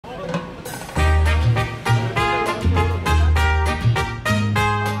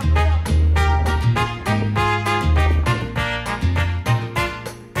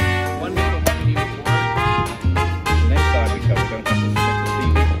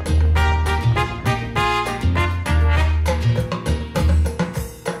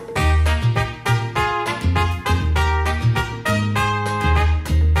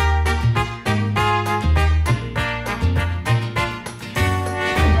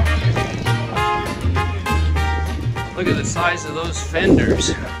Look at the size of those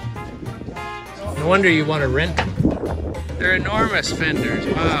fenders. No wonder you want to rent them. They're enormous fenders.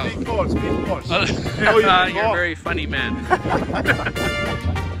 Wow. You're a very funny man.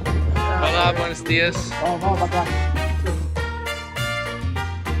 Hola, buenos dias.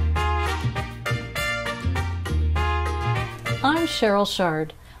 I'm Cheryl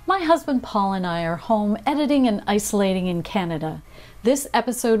Shard. My husband Paul and I are home editing and isolating in Canada. This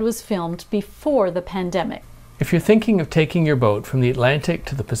episode was filmed before the pandemic. If you're thinking of taking your boat from the Atlantic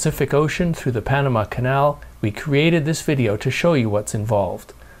to the Pacific Ocean through the Panama Canal, we created this video to show you what's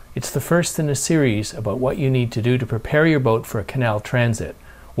involved. It's the first in a series about what you need to do to prepare your boat for a canal transit,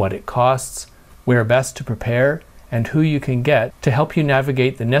 what it costs, where best to prepare, and who you can get to help you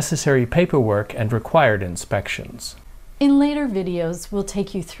navigate the necessary paperwork and required inspections. In later videos, we'll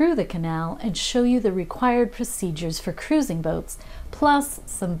take you through the canal and show you the required procedures for cruising boats, plus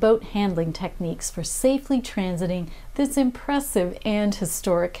some boat handling techniques for safely transiting this impressive and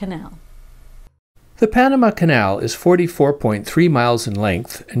historic canal. The Panama Canal is 44.3 miles in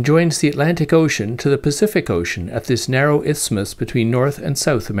length and joins the Atlantic Ocean to the Pacific Ocean at this narrow isthmus between North and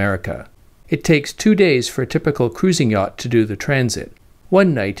South America. It takes 2 days for a typical cruising yacht to do the transit.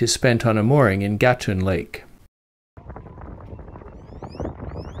 One night is spent on a mooring in Gatun Lake.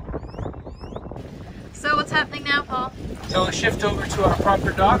 So what's happening now, Paul? So we'll shift over to our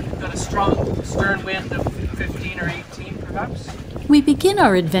proper dock. We've got a strong stern wind of 15 or 18 perhaps. We begin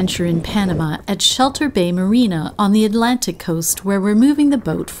our adventure in Panama at Shelter Bay Marina on the Atlantic coast, where we're moving the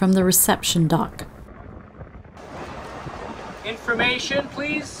boat from the reception dock. Information,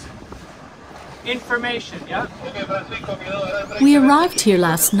 please. Information, yeah? We arrived here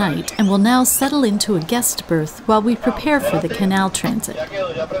last night and will now settle into a guest berth while we prepare for the canal transit.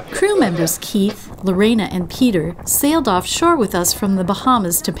 Crew members Keith, Lorena, and Peter sailed offshore with us from the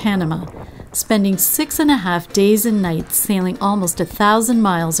Bahamas to Panama, spending 6.5 days and nights sailing almost 1,000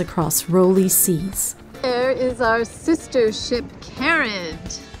 miles across rolly seas. There is our sister ship,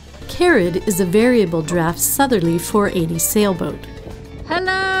 Carrid. Carrid is a variable draft southerly 480 sailboat.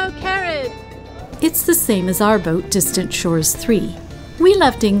 Hello, Carrid! It's the same as our boat, Distant Shores 3. We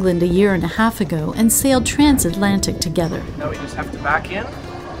left England a year and a half ago and sailed transatlantic together. Now we just have to back in.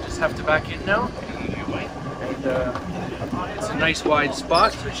 Just have to back in now. And it's a nice wide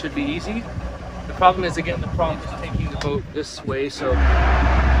spot, so it should be easy. The problem is, again, the problem is taking the boat this way, so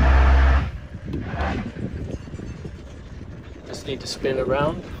just need to spin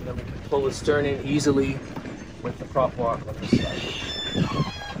around, and then we can pull the stern in easily with the prop walk on this side.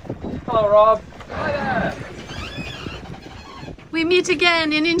 Hello, Rob. Hi there. We meet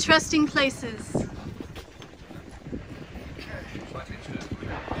again in interesting places. Could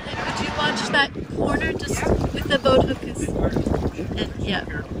you watch that corner just with the boat hook? Yeah.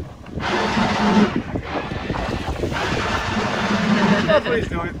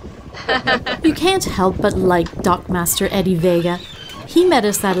 You can't help but like Dockmaster Eddie Vega. He met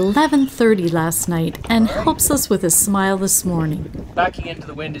us at 11:30 last night and helps us with a smile this morning. Backing into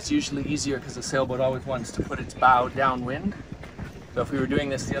the wind is usually easier because the sailboat always wants to put its bow downwind. So if we were doing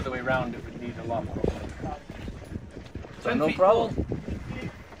this the other way around, it would need a lot more. So no problem.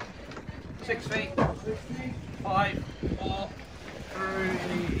 6 feet. 5, 4,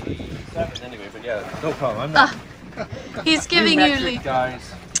 3, 7. Anyway, but yeah, no problem. I'm not. He's giving you lead.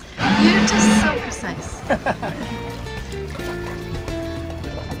 Guys. You're just so precise.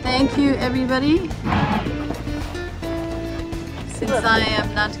 Thank you, everybody. Since I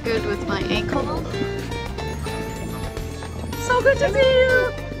am not good with my ankle. So good to see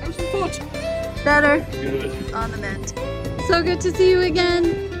you. How's your foot? Better. Good. On the mend. So good to see you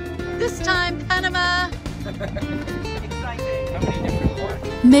again. This time, Panama.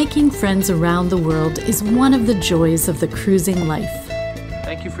 Making friends around the world is one of the joys of the cruising life.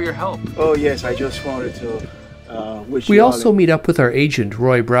 Thank you for your help. Oh yes, I just wanted to wish We you also all meet up with our agent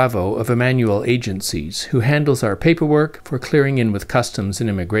Roy Bravo of Emmanuel Agencies, who handles our paperwork for clearing in with customs and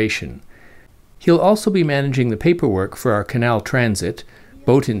immigration. He'll also be managing the paperwork for our canal transit,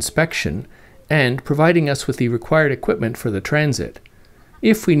 boat inspection, and providing us with the required equipment for the transit.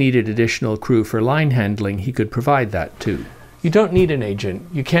 If we needed additional crew for line handling, he could provide that too. You don't need an agent.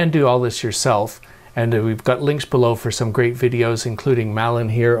 You can do all this yourself, and we've got links below for some great videos, including Malin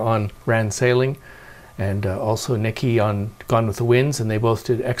here on Ran Sailing, and also Nikki on Gone with the Wynns, and they both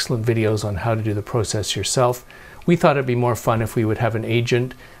did excellent videos on how to do the process yourself. We thought it'd be more fun if we would have an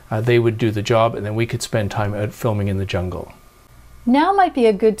agent. They would do the job, and then we could spend time out filming in the jungle. Now might be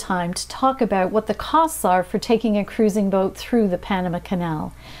a good time to talk about what the costs are for taking a cruising boat through the Panama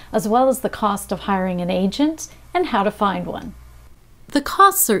Canal, as well as the cost of hiring an agent and how to find one. The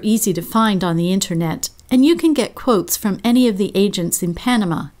costs are easy to find on the internet, and you can get quotes from any of the agents in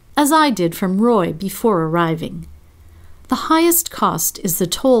Panama, as I did from Roy before arriving. The highest cost is the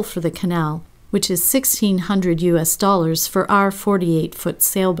toll for the canal, which is $1,600 for our 48-foot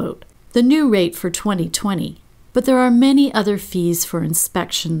sailboat, the new rate for 2020. But there are many other fees for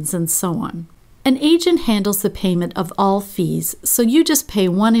inspections and so on. An agent handles the payment of all fees, so you just pay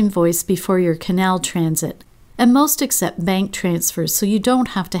one invoice before your canal transit, and most accept bank transfers so you don't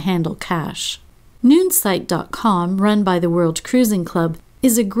have to handle cash. Noonsite.com, run by the World Cruising Club,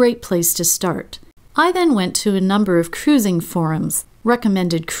 is a great place to start. I then went to a number of cruising forums,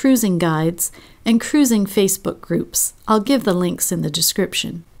 recommended cruising guides, and cruising Facebook groups. I'll give the links in the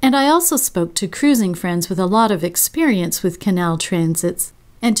description. And I also spoke to cruising friends with a lot of experience with canal transits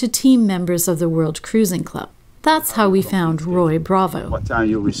and to team members of the World Cruising Club. That's how we found Roy Bravo. What time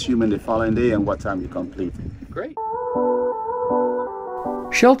you resume in the following day and what time you complete. Great.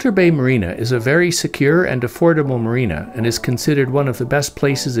 Shelter Bay Marina is a very secure and affordable marina and is considered one of the best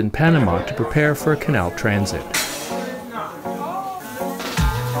places in Panama to prepare for a canal transit.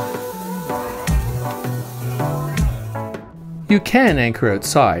 You can anchor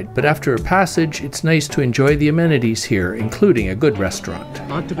outside, but after a passage, it's nice to enjoy the amenities here, including a good restaurant.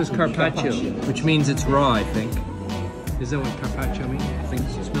 Octopus carpaccio, which means it's raw, I think. Is that what carpaccio means? I think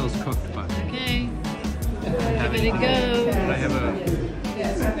it smells cooked, but... Okay, give it a go. I have a...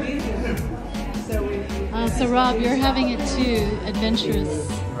 So Rob, you're having it too, adventurous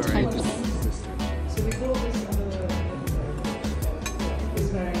types.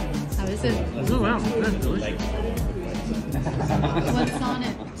 How is it? Oh wow, that's delicious. What's on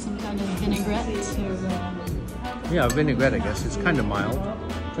it? Some kind of vinaigrette? Yeah, vinaigrette, I guess. It's kind of mild.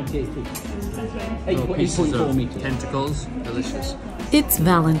 28 feet. Little pieces of tentacles. Delicious. It's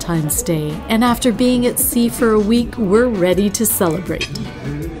Valentine's Day, and after being at sea for a week, we're ready to celebrate.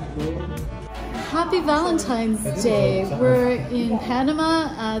 Happy Valentine's Day. We're in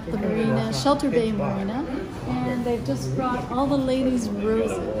Panama at the marina, Shelter Bay Marina, and they've just brought all the ladies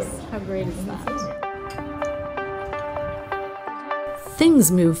roses. How great is that?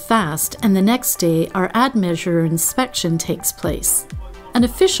 Things move fast, and the next day our admeasure inspection takes place. An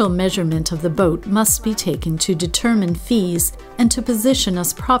official measurement of the boat must be taken to determine fees and to position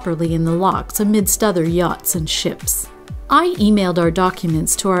us properly in the locks amidst other yachts and ships. I emailed our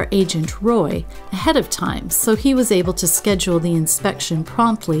documents to our agent Roy ahead of time, so he was able to schedule the inspection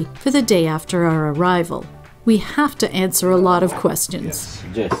promptly for the day after our arrival. We have to answer a lot of questions.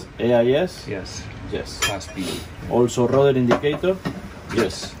 Yes. AIS? Yes. Yes. Class B. Also rudder indicator?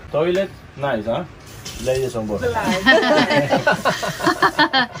 Yes. Toilet? Nice, huh? Ladies on board. Okay.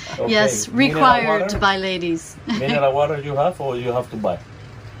 Yes, required by ladies. Mineral water you have or you have to buy?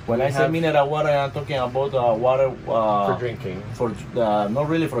 When I say mineral water, I'm talking about water For drinking. For not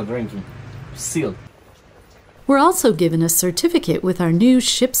really for drinking. Sealed. We're also given a certificate with our new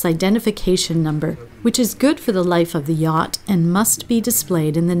ship's identification number, which is good for the life of the yacht and must be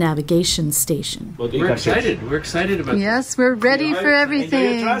displayed in the navigation station. We're excited. We're excited about this. Yes, we're ready for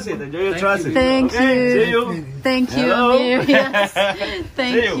everything. Enjoy your transit. Enjoy your transit. Thank Okay, you. see you. Thank you, Hello. Amir. Yes.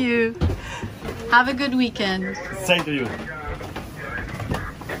 Thank See you. you. Have a good weekend. Same to you.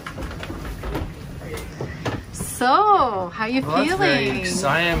 So, how you feeling?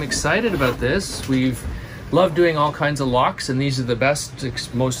 I am excited about this. We've loved doing all kinds of locks, and these are the best,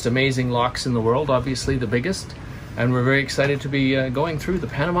 most amazing locks in the world, obviously the biggest. And we're very excited to be going through the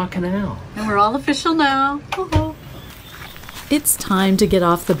Panama Canal. And we're all official now. It's time to get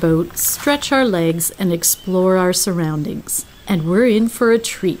off the boat, stretch our legs, and explore our surroundings. And we're in for a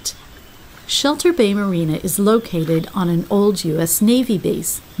treat. Shelter Bay Marina is located on an old U.S. Navy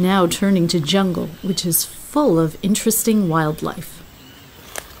base, now turning to jungle, which is full of interesting wildlife.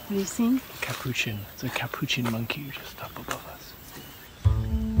 What are you seeing? Capuchin. It's a capuchin monkey just up above us.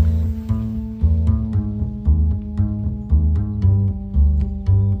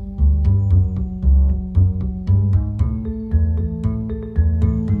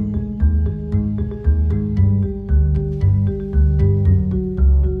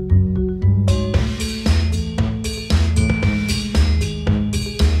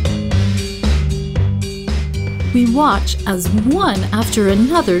 We watch as one after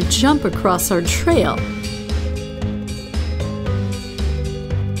another jump across our trail.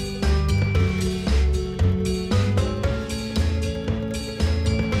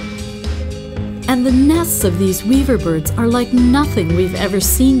 And the nests of these weaver birds are like nothing we've ever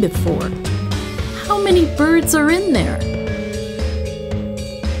seen before. How many birds are in there?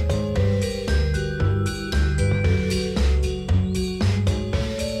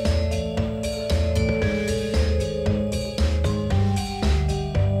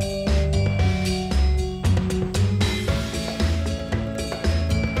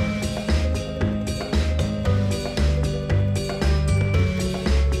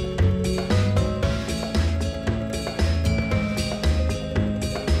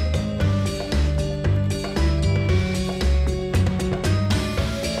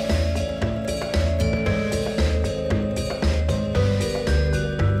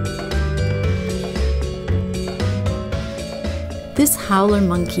 howler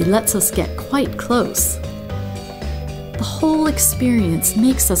monkey lets us get quite close. The whole experience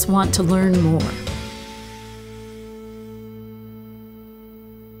makes us want to learn more.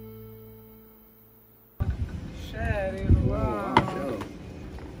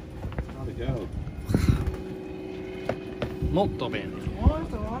 Molto bene.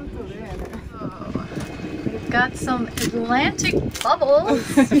 We've got some Atlantic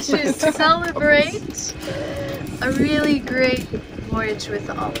bubbles to celebrate a really great voyage with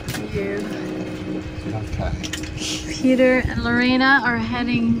all of you. Peter and Lorena are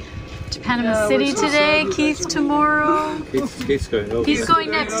heading to Panama City today. Keith tomorrow. Keith's going over. He's going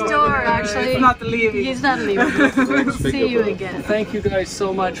next door, actually. He's not leaving. He's not leaving. See you again. Thank you guys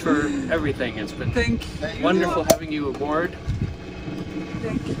so much for everything. It's been wonderful having you aboard.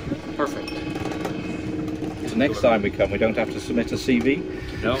 Thank you. Perfect. So next time we come, we don't have to submit a CV?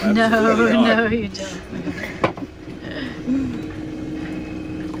 No, No, you don't.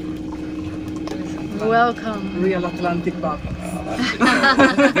 Welcome. Real Atlantic bubbles.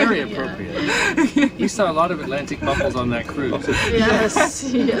 Very appropriate. We saw a lot of Atlantic bubbles on that cruise. Yes,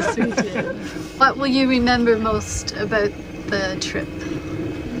 yes we did. What will you remember most about the trip?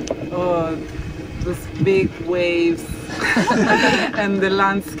 Oh, those big waves and the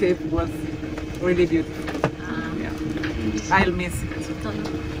landscape was really beautiful. Yeah. I'll miss it.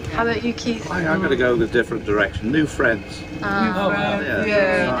 How about you, Keith? I'm going to go the different direction. New friends.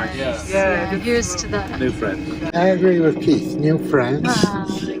 Yeah. Here's to that. New friends. I agree with Keith. New friends.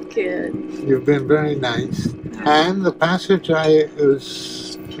 Good. You've been very nice. And the passage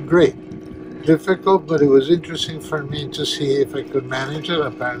was great. Difficult, but it was interesting for me to see if I could manage it.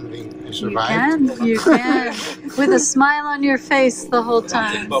 Apparently, I survived. You can. With a smile on your face the whole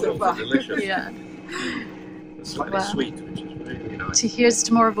time. Bubbles are delicious. Yeah. It's slightly sweet, which is really nice. Here's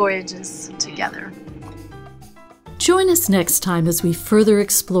to more voyages together. Join us next time as we further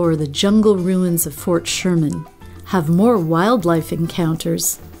explore the jungle ruins of Fort Sherman, have more wildlife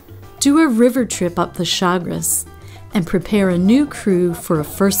encounters, do a river trip up the Chagres, and prepare a new crew for a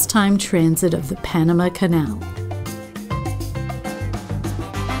first-time transit of the Panama Canal.